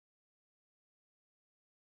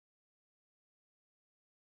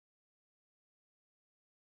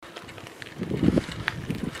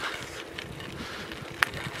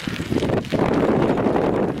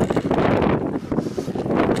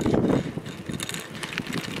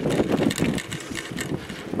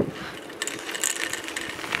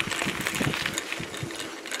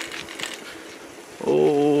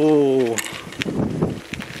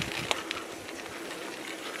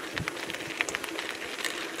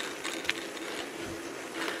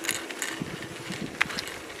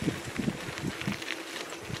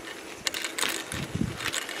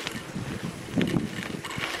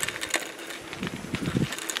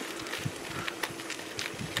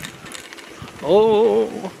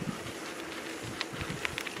Oh.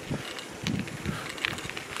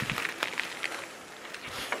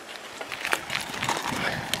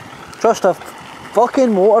 Trust a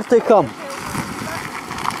fucking motor to come.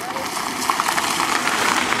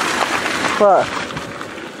 What?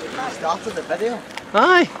 I started the video.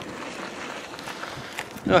 Aye.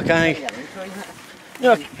 No, I can't.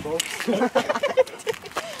 No.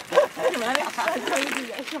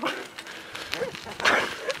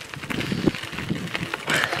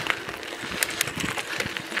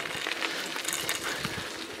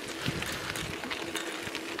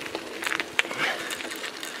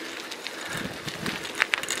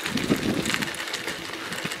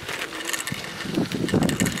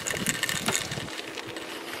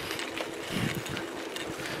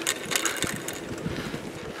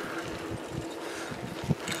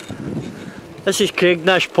 This is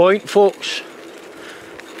Craignash Point, folks.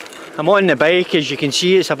 I'm on the bike, as you can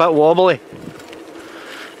see it's a bit wobbly.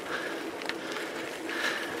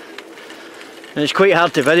 And it's quite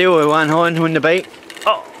hard to video with one hand on the bike.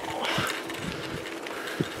 Oh.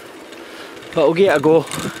 But I'll give it a go.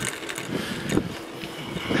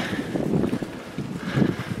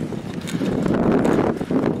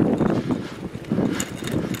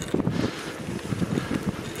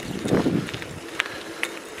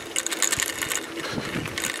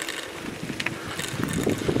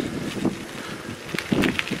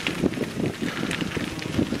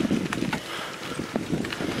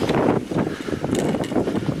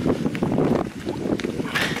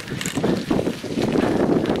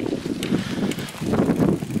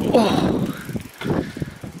 Oh.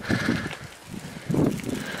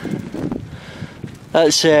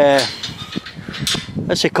 That's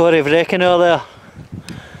a Corrie of Reckoner there,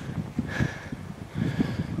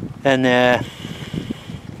 and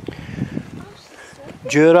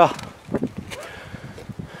Jura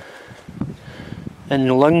in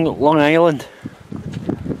Long Island.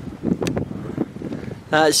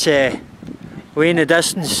 That's way in the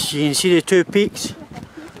distance. You can see the two peaks.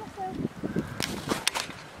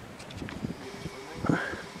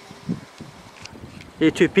 The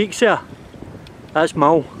two peaks there, that's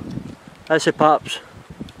Mull, that's the Paps.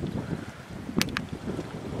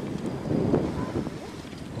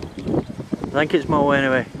 I think it's Mull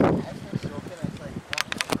anyway.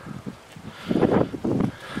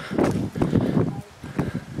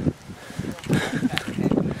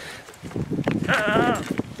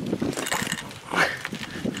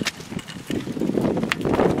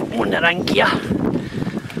 Una ranquia.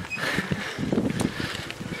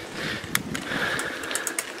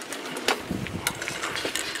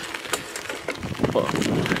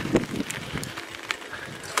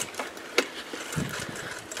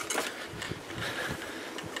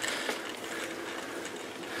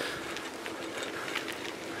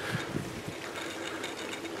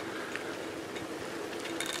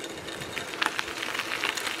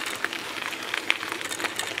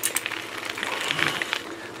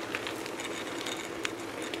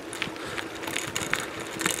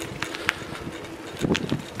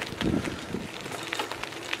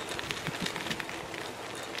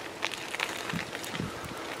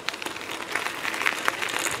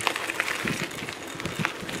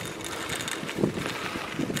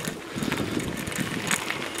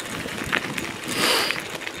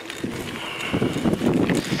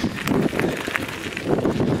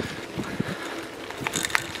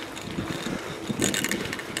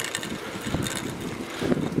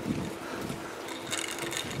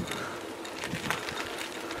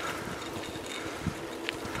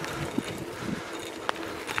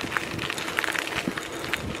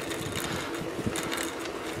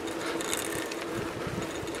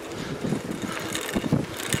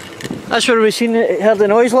 That's where we heard the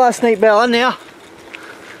noise last night, Bell, in there.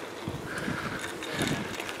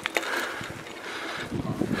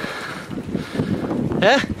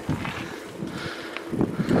 Yeah?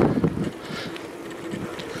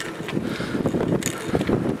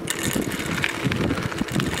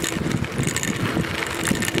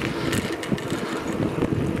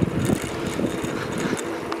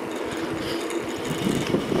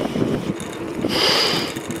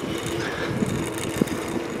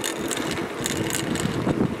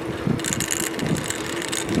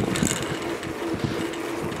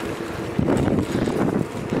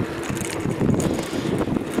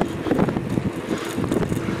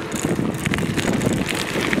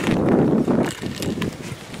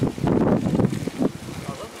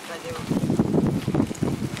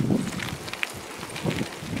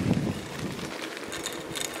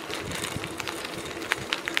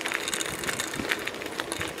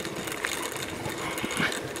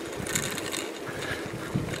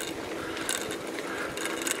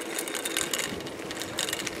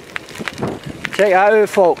 Check that out,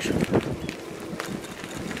 folks.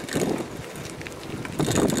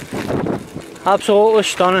 Absolutely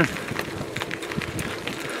stunning.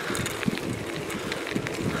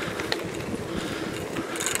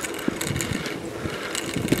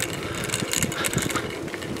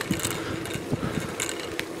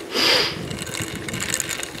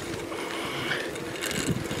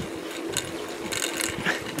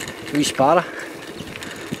 Wee sparrow.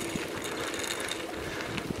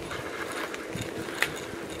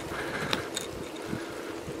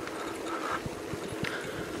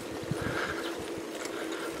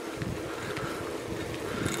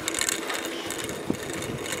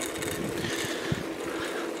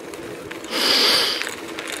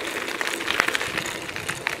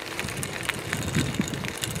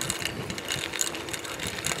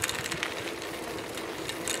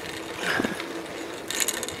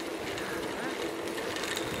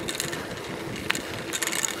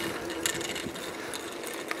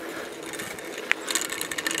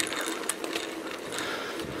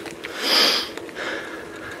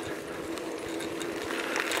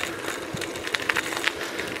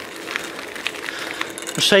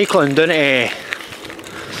 We're cycling down to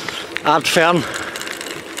Ardfern,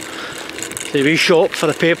 the wee shop for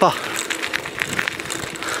the paper.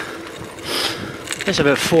 It's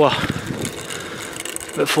about 4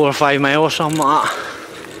 or 5 miles or something like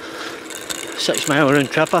that. 6 mile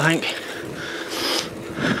round trip, I think.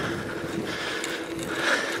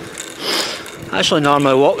 Actually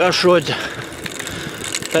normally walk this road,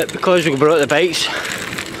 but because we brought the bikes,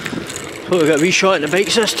 so we got a wee shot at the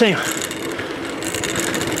bikes this time.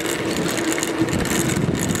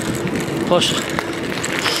 Plus,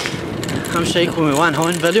 I'm cycling with one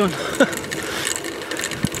hand videoing.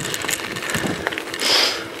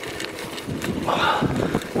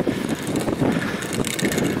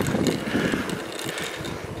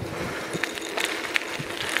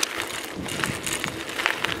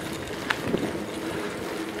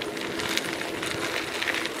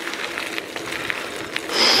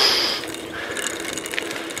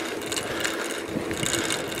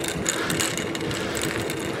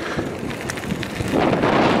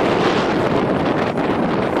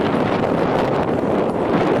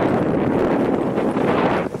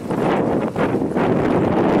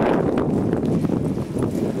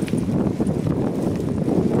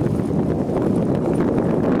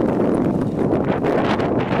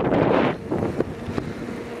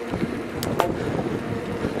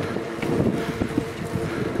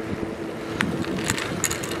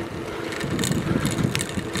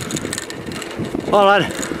 All right.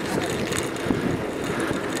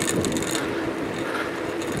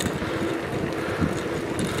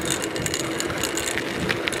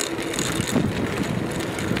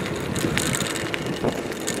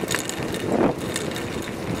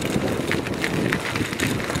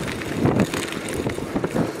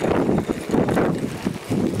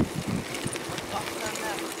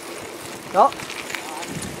 Ja.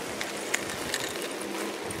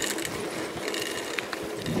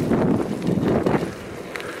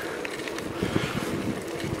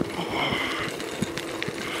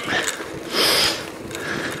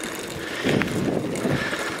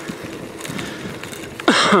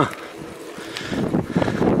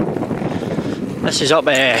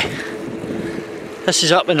 This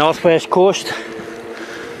is up the northwest coast.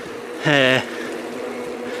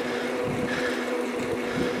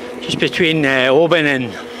 Just between Oban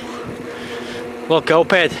and Loch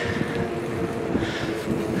Gilphead.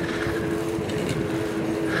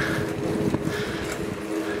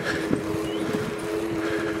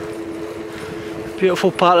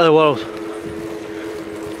 Beautiful part of the world.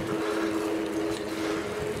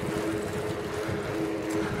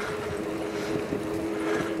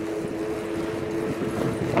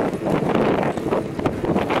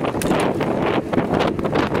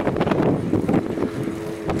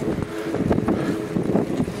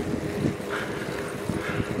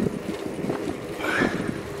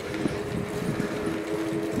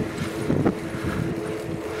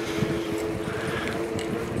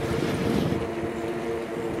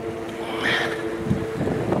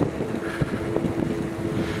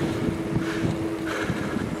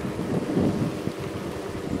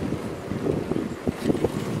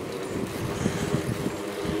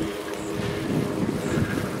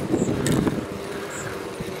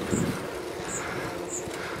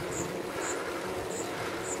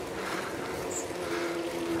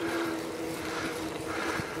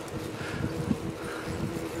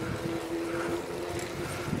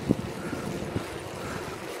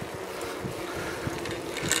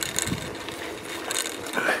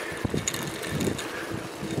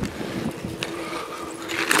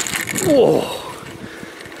 Whoa.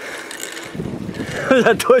 was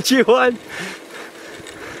a dodgy one.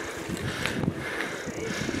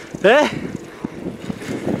 Eh?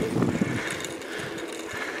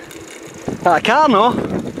 That a car, no?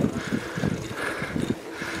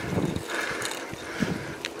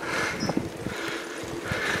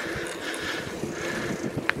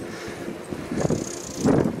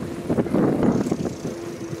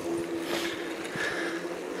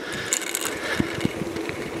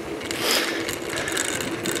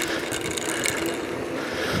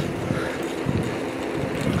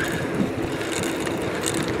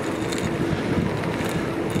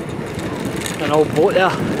 An old boat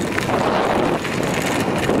there.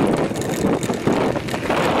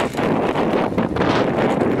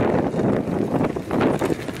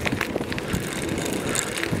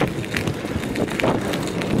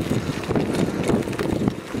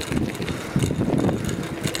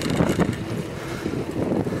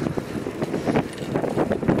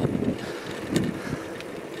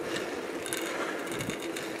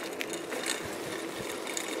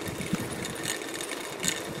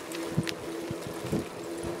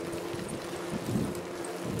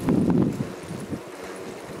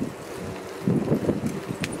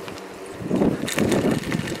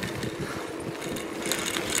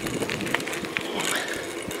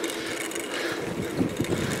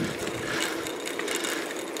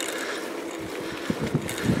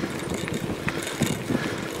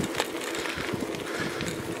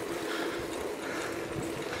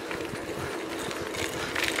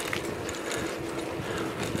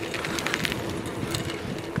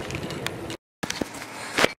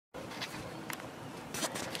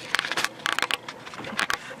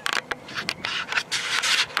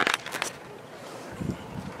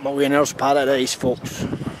 Millionaire's paradise, folks.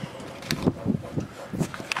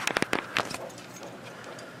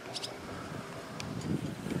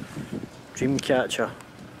 Dreamcatcher.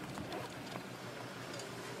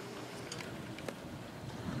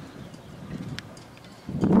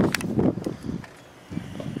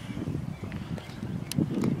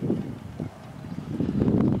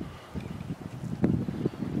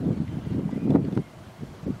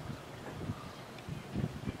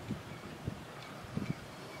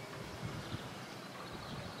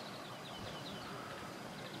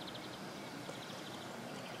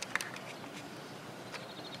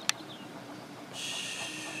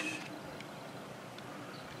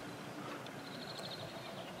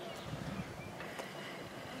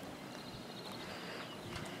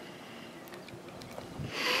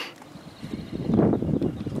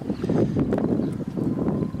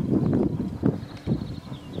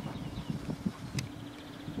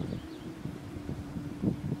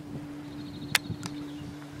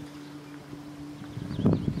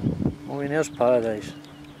 Millionaire's paradise.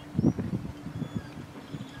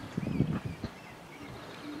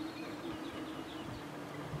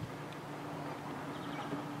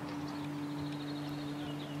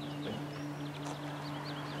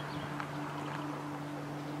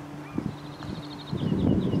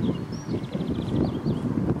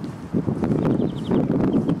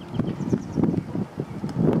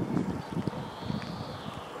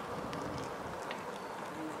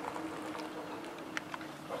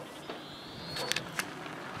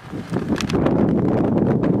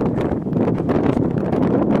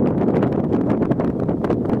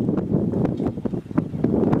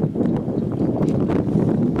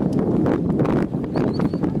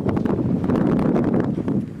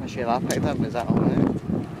 I picked up, is that all right?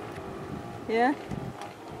 Yeah.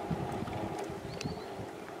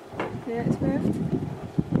 Yeah, it's moved.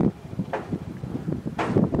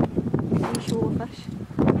 Green shoulder fish.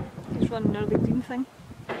 He's running near the green thing.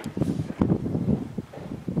 I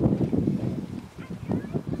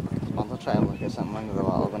want to try and look at something under the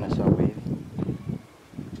water when it's so wavy.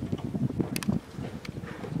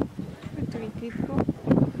 Where do we keep go?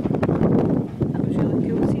 That was really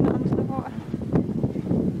cool seeing it under the water.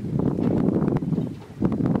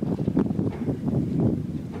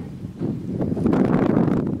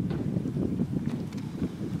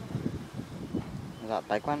 Is that a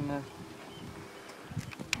big one now?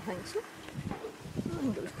 I think so. I don't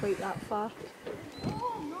think it was quite that far.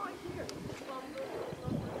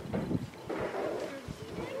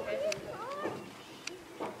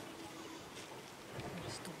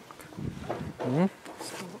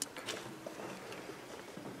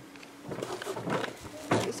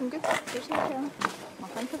 Get some good pictures of him. I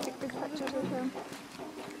think I took good pictures of him.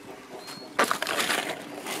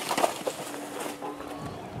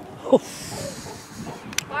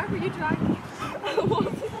 Why were you dragging? I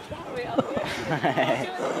wanted to drag me up there.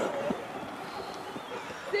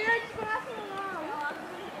 There, just laughing around.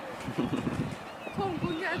 Tom, go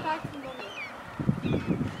and get a bag from Mummy.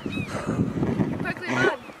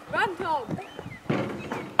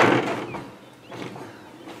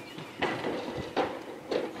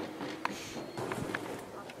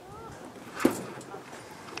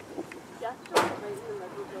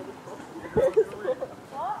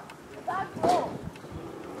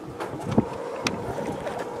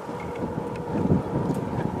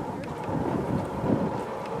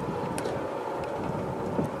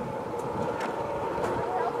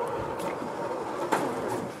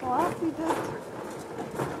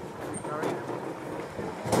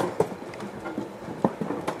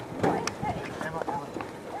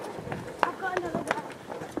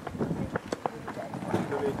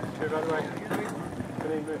 Right away.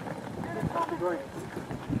 Good evening. Keep going.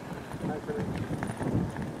 Thanks, Billy.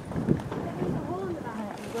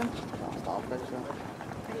 Starfish, yeah.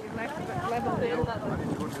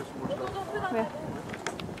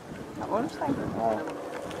 That one's thing.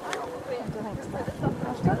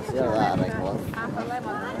 Yeah, that I think was.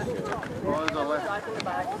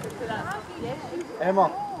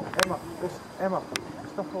 Emma,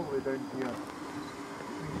 stuff all the way down here.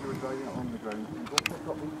 Things you were driving it on the ground. You go pick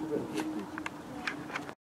up each of it.